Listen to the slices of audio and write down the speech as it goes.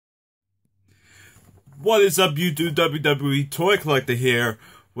What is up, YouTube? WWE Toy Collector here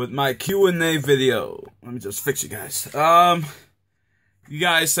with my Q&A video. Let me just fix you guys. You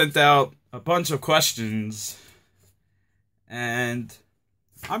guys sent out a bunch of questions, and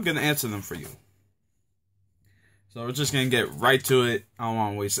I'm gonna answer them for you. So we're just gonna get right to it. I don't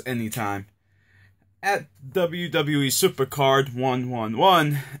want to waste any time. At WWE Supercard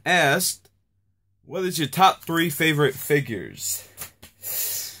 111 asked, "What is your top 3 favorite figures?"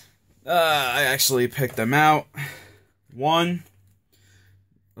 I actually picked them out. 1,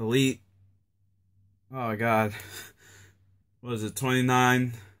 Elite. Oh my god. What is it?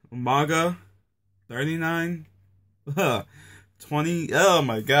 29 Umaga? 39? 20. Oh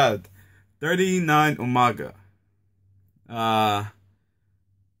my god. 39 Umaga.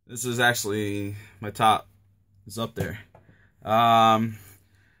 This is actually my top. It's up there. The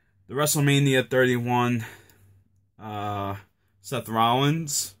WrestleMania 31 Seth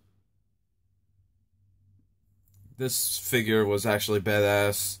Rollins. This figure was actually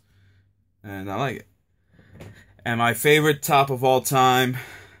badass, and I like it. And my favorite top of all time,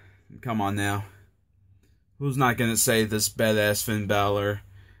 come on now, who's not gonna say this badass Finn Balor?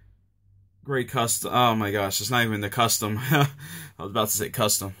 Great custom. Oh my gosh, it's not even the custom. I was about to say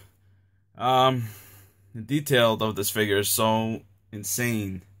custom. The detail of this figure is so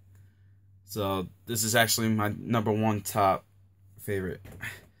insane. So this is actually my #1 top favorite.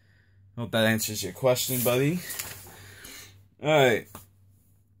 Hope that answers your question, buddy. Alright.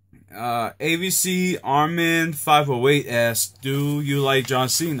 AVC Armin 508 asks, "Do you like John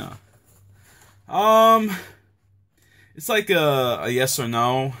Cena?" It's like a yes or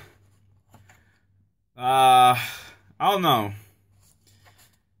no. I don't know.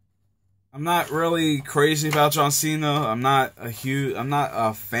 I'm not really crazy about John Cena. I'm not a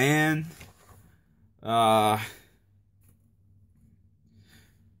fan.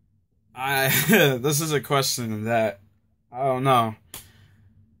 This is a question that I don't know.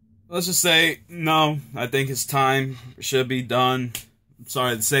 Let's just say no. I think his time should be done. I'm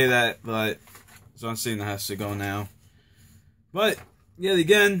sorry to say that, but John Cena has to go now. But yet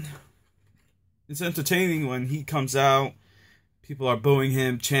again, it's entertaining when he comes out. People are booing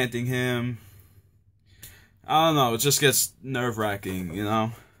him, chanting him. I don't know. It just gets nerve-wracking, you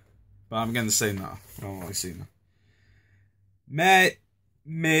know. But I'm gonna say no. I don't like Cena.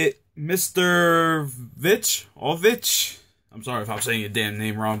 Mr. Ovich. I'm sorry if I'm saying your damn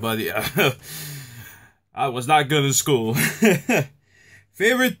name wrong, buddy. I was not good in school.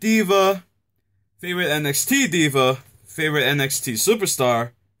 Favorite diva, favorite NXT diva, favorite NXT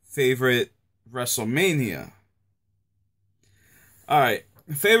superstar, favorite WrestleMania. Alright,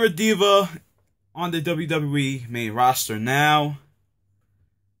 favorite diva on the WWE main roster now.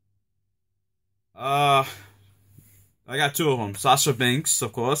 I got 2 of them. Sasha Banks,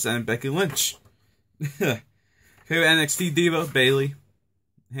 of course, and Becky Lynch. Favorite NXT diva, Bayley.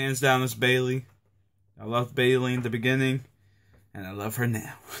 Hands down, it's Bayley. I loved Bayley in the beginning, and I love her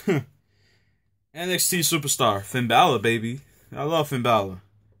now. NXT superstar, Finn Balor, baby. I love Finn Balor.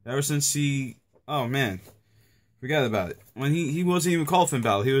 Ever since oh man, forget about it. When he wasn't even called Finn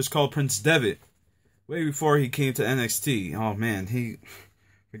Balor, he was called Prince Devitt. Way before he came to NXT. Oh man,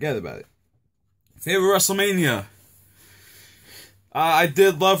 forget about it. Favorite WrestleMania. I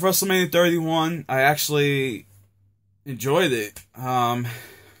did love WrestleMania 31. I actually enjoyed it. That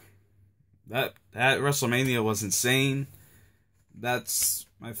WrestleMania was insane. That's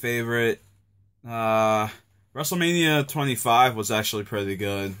my favorite. WrestleMania 25 was actually pretty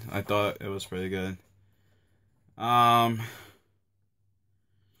good. I thought it was pretty good. Trying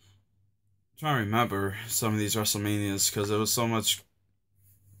to remember some of these WrestleManias because there was so much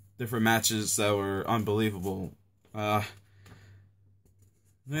different matches that were unbelievable.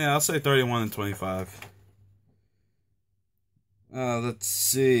 Yeah, I'll say 31 and 25. Let's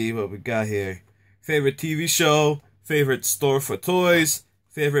see what we got here. Favorite TV show, favorite store for toys,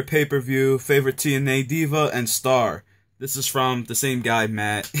 favorite pay-per-view, favorite TNA diva, and star. This is from the same guy,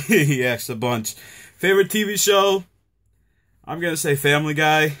 Matt. He asked a bunch. Favorite TV show, I'm gonna say Family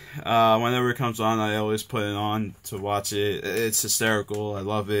Guy. Whenever it comes on, I always put it on to watch it. It's hysterical. I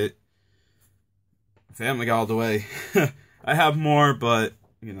love it. Family Guy all the way. I have more, but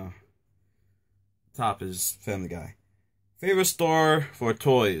you know, top is Family Guy. Favorite store for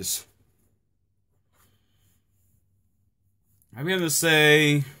toys. I'm gonna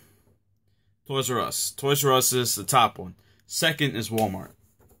say Toys R Us. Toys R Us is the top one. Second is Walmart,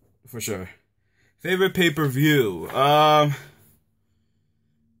 for sure. Favorite pay-per-view. Oh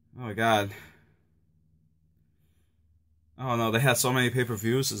my god. Oh no, they had so many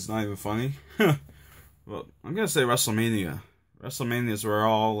pay-per-views, it's not even funny. Well, I'm gonna say WrestleMania. WrestleMania is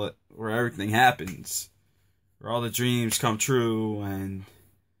where everything happens, where all the dreams come true, and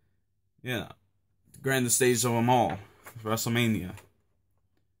yeah, the grandest stage of them all, WrestleMania.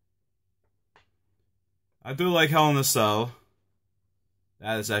 I do like Hell in a Cell.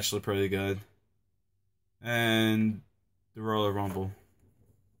 That is actually pretty good. And the Royal Rumble.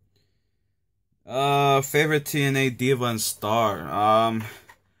 Favorite TNA diva and star. I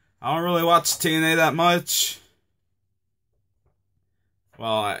don't really watch TNA that much.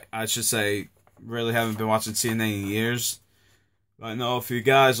 Well, I should say, really haven't been watching TNA in years. But I know a few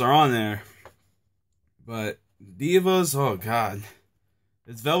guys are on there. But divas, oh god.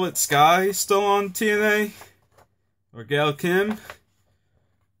 Is Velvet Sky still on TNA? Or Gail Kim?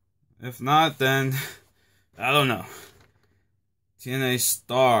 If not, then I don't know. TNA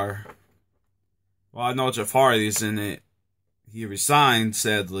star. Well, I know Jeff Hardy's in it. He resigned,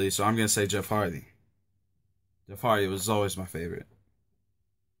 sadly, so I'm going to say Jeff Hardy. Jeff Hardy was always my favorite.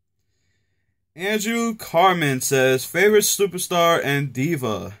 Andrew Carmen says, favorite superstar and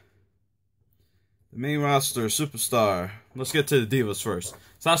diva. The main roster superstar. Let's get to the divas first.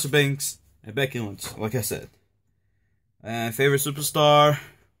 Sasha Banks and Becky Lynch, like I said. And favorite superstar.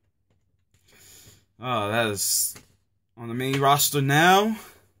 Oh, that is on the main roster now.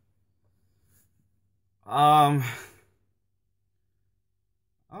 I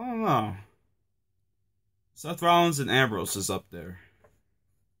don't know. Seth Rollins and Ambrose is up there.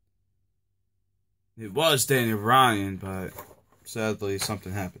 It was Daniel Bryan, but sadly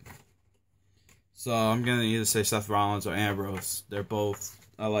something happened. So I'm gonna either say Seth Rollins or Ambrose. They're both.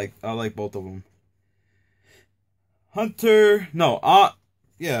 I like both of them. Hunter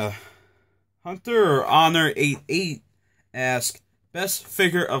or Honor 88 ask best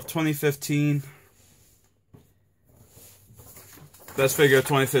figure of 2015. Best figure of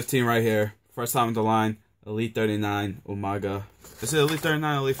 2015 right here. First time on the line. Elite 39 Umaga. Is it Elite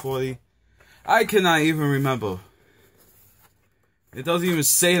 39 Elite 40? I cannot even remember. It doesn't even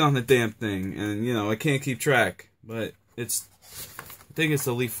say it on the damn thing, and you know I can't keep track. But I think it's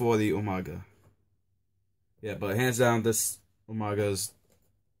Elite 40 Umaga. Yeah, but hands down, this Umaga is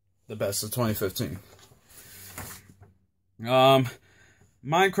the best of 2015.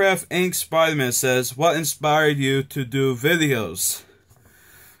 Minecraft Inc. Spider-Man says, what inspired you to do videos?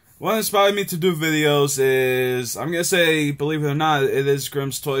 What inspired me to do videos is, I'm going to say, believe it or not, it is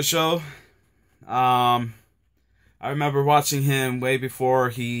Grimm's Toy Show. I remember watching him way before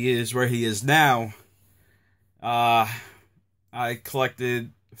he is where he is now. I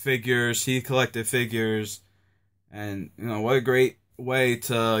collected figures, he collected figures, and, you know, what a great way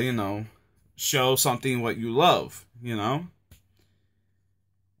to, you know, show something what you love, you know?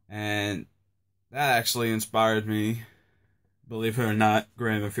 And that actually inspired me. Believe it or not,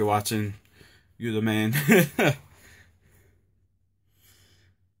 Graham, if you're watching, you're the man.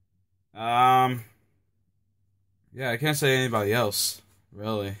 Yeah, I can't say anybody else,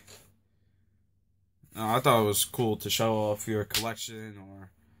 really. No, I thought it was cool to show off your collection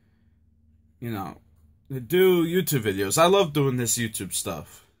or, you know, do YouTube videos. I love doing this YouTube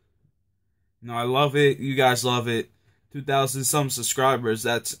stuff. You know, I love it. You guys love it. 2,000 some subscribers,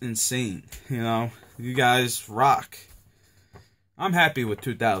 that's insane. You know, you guys rock. I'm happy with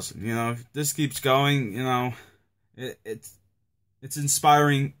 2,000. You know, if this keeps going, you know, it's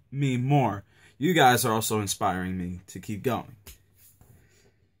inspiring me more. You guys are also inspiring me to keep going.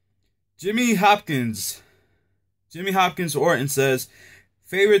 Jimmy Hopkins Orton says,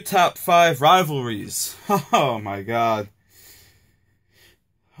 favorite top 5 rivalries. Oh my god.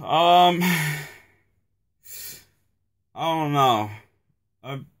 I don't know.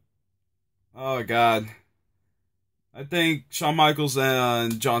 Oh god. I think Shawn Michaels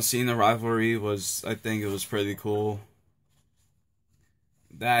and John Cena rivalry I think it was pretty cool.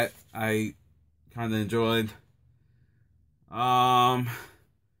 That I kind of enjoyed. CM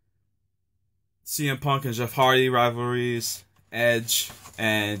Punk and Jeff Hardy rivalries. Edge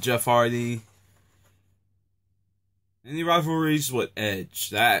and Jeff Hardy. Any rivalries with Edge?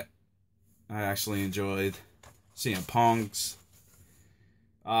 That I actually enjoyed. CM Punk's.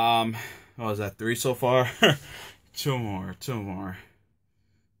 What was that? 3 so far? Two more.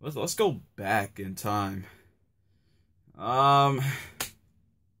 Let's go back in time. Oh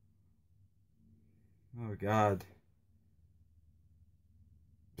god.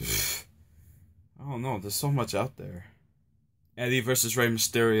 I don't know, there's so much out there. Eddie versus Rey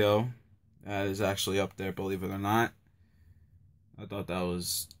Mysterio. That is actually up there, believe it or not. I thought that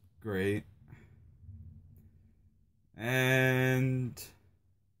was great. And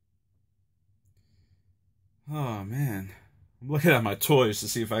oh man, I'm looking at my toys to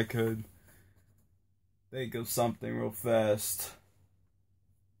see if I could think of something real fast.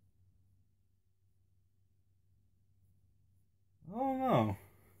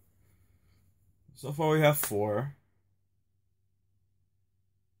 So far we have 4.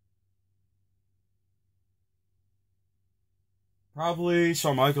 Probably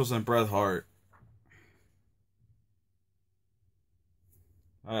Shawn Michaels and Bret Hart.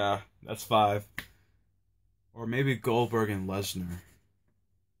 Oh, yeah, that's 5. Or maybe Goldberg and Lesnar.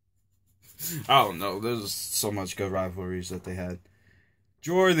 I don't know. There's so much good rivalries that they had.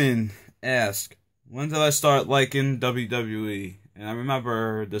 Jordan asked, when did I start liking WWE? And I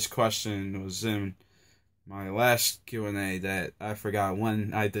remember this question was in my last Q&A that I forgot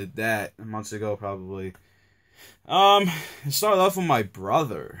when I did that. Months ago, probably. It started off with my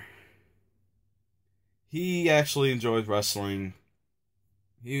brother. He actually enjoyed wrestling.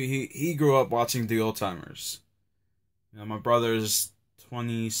 He grew up watching the Old Timers. You know, my brother's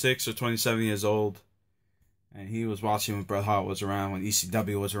 26 or 27 years old, and he was watching when Bret Hart was around, when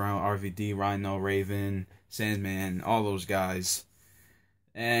ECW was around, RVD, Rhino, Raven, Sandman, all those guys.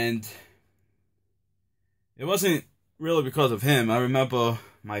 And it wasn't really because of him. I remember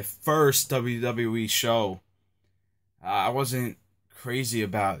my first WWE show. I wasn't crazy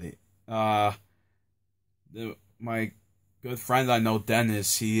about it. My good friend I know,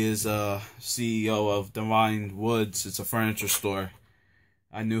 Dennis, he is CEO of Divine Woods. It's a furniture store.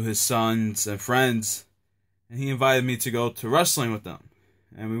 I knew his sons and friends, and he invited me to go to wrestling with them.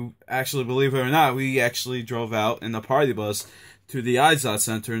 And we actually, believe it or not, we actually drove out in the party bus to the Izod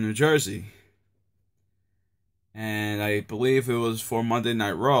Center in New Jersey. And I believe it was for Monday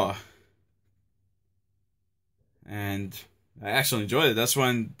Night Raw. And I actually enjoyed it. That's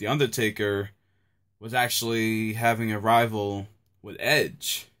when The Undertaker was actually having a rival with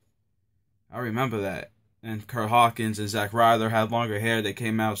Edge. I remember that. And Kurt Hawkins and Zack Ryder had longer hair. They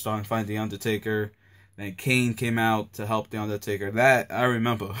came out starting to find The Undertaker. Then Kane came out to help The Undertaker. That I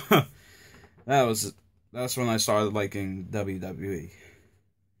remember. That's when I started liking WWE.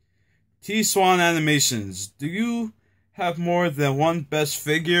 T-Swan Animations. Do you have more than one best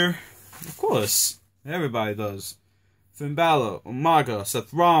figure? Of course. Everybody does. Finn Balor, Umaga,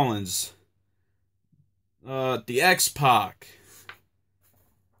 Seth Rollins, the X-Pac,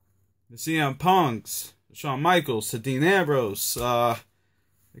 the CM Punks, Shawn Michaels, Dean Ambrose.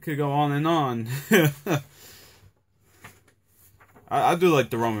 It could go on and on. I do like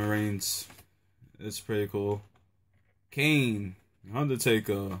the Roman Reigns. It's pretty cool. Kane,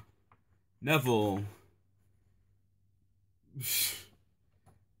 Undertaker, Neville.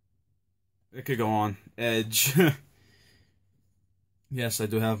 It could go on. Edge. Yes, I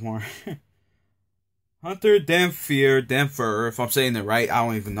do have more. Hunter Damfer, if I'm saying it right, I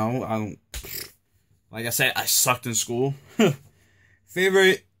don't even know. Like I said, I sucked in school.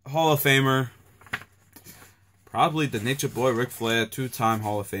 Favorite Hall of Famer? Probably the Nature Boy Ric Flair, 2-time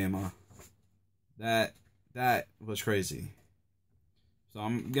Hall of Famer. That was crazy. So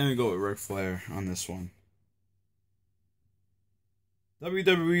I'm gonna go with Ric Flair on this one.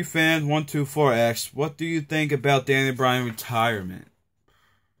 WWE fan 124X, what do you think about Daniel Bryan retirement?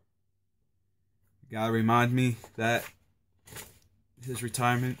 You gotta remind me that his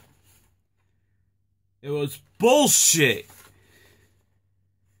retirement, it was bullshit.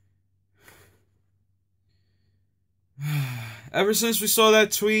 Ever since we saw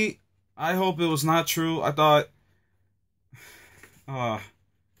that tweet, I hope it was not true. I thought, I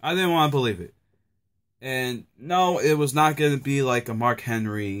didn't want to believe it. And no, it was not going to be like a Mark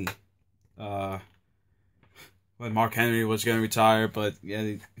Henry, when Mark Henry was going to retire, but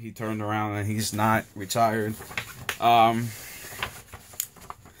yeah, he turned around and he's not retired.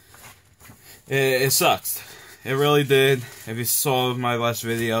 It sucks. It really did. If you saw my last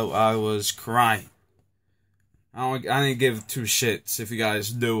video, I was crying. I didn't give 2 shits if you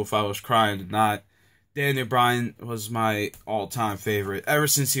guys knew if I was crying or not. Daniel Bryan was my all-time favorite ever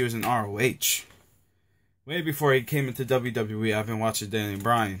since he was in ROH. Way before he came into WWE, I've been watching Daniel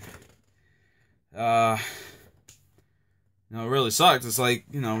Bryan. It really sucked. It's like,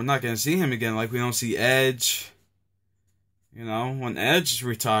 we're not going to see him again. Like, we don't see Edge. When Edge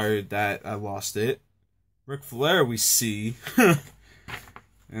retired, that I lost it. Ric Flair we see. I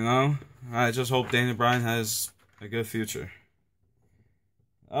just hope Daniel Bryan has a good future.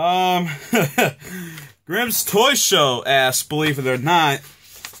 Grimm's Toy Show asks, believe it or not,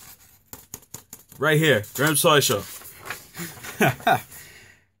 right here, Grimm's Toy Show.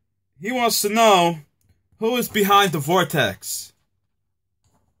 He wants to know who is behind the Vortex.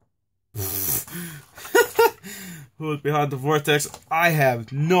 Who is behind the Vortex? I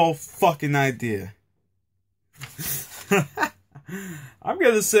have no fucking idea. I'm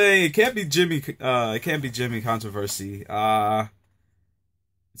gonna say it can't be Jimmy. It can't be Jimmy Controversy.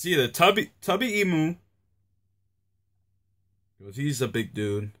 It's either Tubby Emu, because he's a big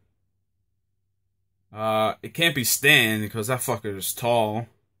dude, It can't be Stan because that fucker is tall.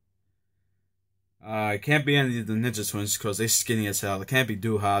 It can't be any of the Ninja Twins because they skinny as hell. It can't be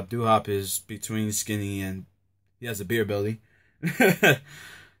Doo-Hop. Doo-Hop is between skinny and he has a beer belly. I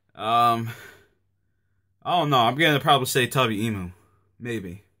don't know. I'm gonna probably say Tubby Emu,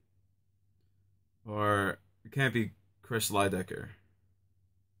 maybe. Or it can't be Chris Lidecker.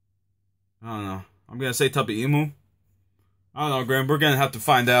 I don't know. I'm gonna say Tubby Emu. I don't know, Graham. We're gonna have to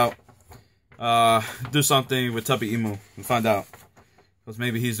find out. Do something with Tubby Emu and find out. Because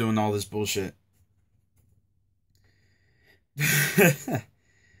maybe he's doing all this bullshit.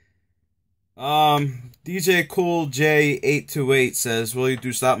 DJ Cool J828 says, will you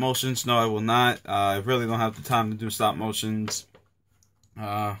do stop motions? No, I will not. I really don't have the time to do stop motions.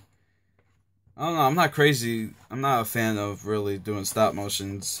 I don't know. I'm not crazy. I'm not a fan of really doing stop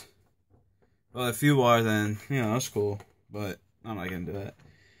motions. But if you are, then, you know, that's cool. But I'm not going to do that.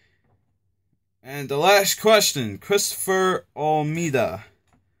 And the last question, Christopher Almeida.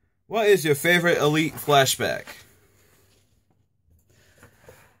 What is your favorite Elite flashback?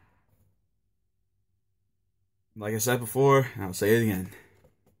 Like I said before, I'll say it again.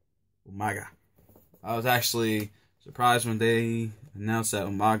 Umaga. I was actually surprised when they announced that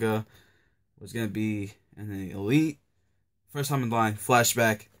Umaga was going to be in the Elite. First time in line,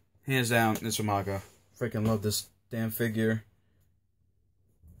 flashback. Hands down, it's Umaga. Freaking love this damn figure.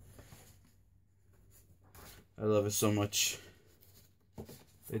 I love it so much.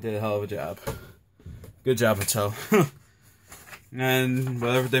 They did a hell of a job. Good job, Mattel. And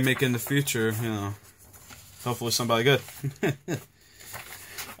whatever they make in the future, you know, hopefully somebody good.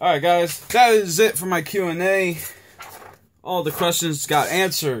 Alright guys, that is it for my Q&A. All the questions got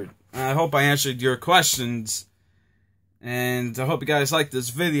answered. I hope I answered your questions. And I hope you guys liked this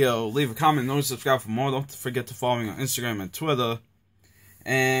video. Leave a comment, note, subscribe for more. Don't forget to follow me on Instagram and Twitter.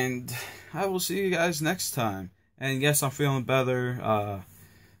 And I will see you guys next time. And yes, I'm feeling better. I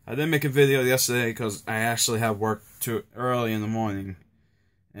didn't make a video yesterday because I actually had work too early in the morning.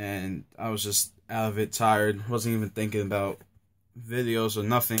 And I was just out of it, tired. Wasn't even thinking about videos or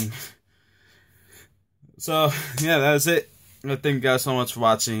nothing. So, yeah, that's it. Thank you guys so much for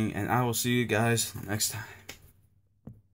watching. And I will see you guys next time.